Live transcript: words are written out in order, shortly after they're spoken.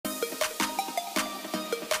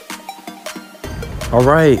All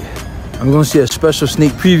right, I'm gonna see a special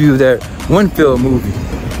sneak preview of that Renfield movie.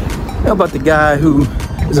 You know about the guy who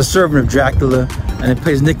is a servant of Dracula and it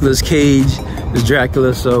plays Nicolas Cage as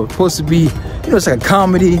Dracula. So it's supposed to be, it's like a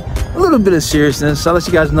comedy, a little bit of seriousness. So I'll let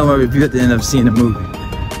you guys know my review at the end of seeing the movie.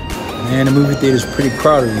 Man, the movie theater's pretty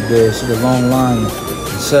crowded today. I see the long line in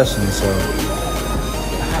session, so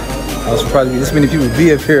I was surprised this many people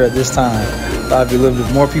be up here at this time. Thought it'd be a little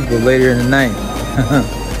bit more people later in the night.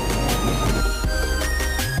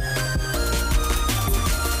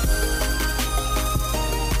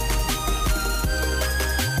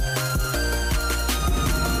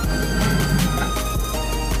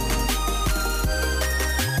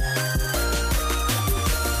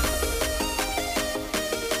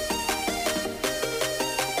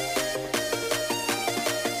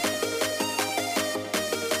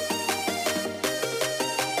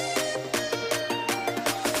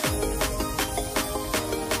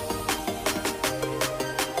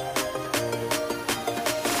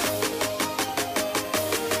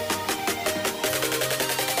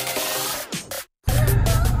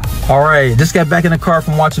 All right, just got back in the car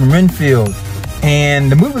from watching Renfield, and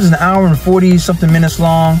the movie was an hour and 40 something minutes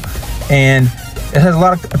long, and it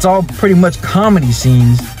has it's all pretty much comedy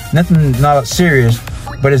scenes, nothing not serious,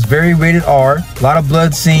 but it's very rated R. A lot of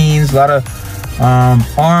blood scenes, a lot of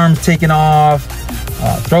arms taken off,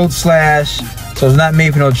 throat slash, so it's not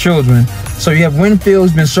made for no children. So you have Renfield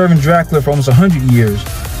who's been serving Dracula for almost 100 years,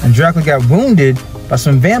 and Dracula got wounded by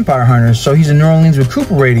some vampire hunters, so he's in New Orleans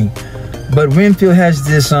recuperating. But Renfield has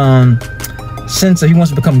this sense that he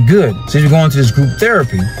wants to become good. So he's going to this group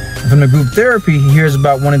therapy. And from the group therapy, he hears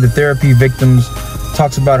about one of the therapy victims,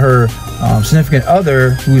 talks about her significant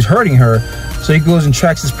other who's hurting her. So he goes and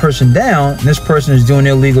tracks this person down, and this person is doing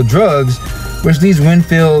illegal drugs, which leads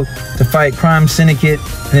Renfield to fight crime syndicate.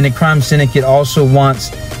 And then the crime syndicate also wants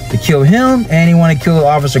to kill him, and he wants to kill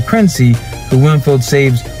Officer Crency, who Renfield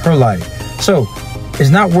saves her life. So it's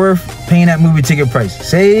not worth paying that movie ticket price.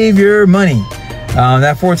 Save your money.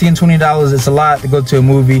 That $14, $20, it's a lot to go to a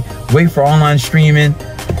movie. Wait for online streaming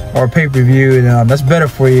or pay-per-view, and that's better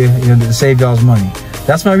for you, to save y'all's money.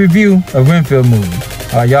 That's my review of Renfield movie.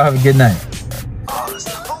 Y'all have a good night.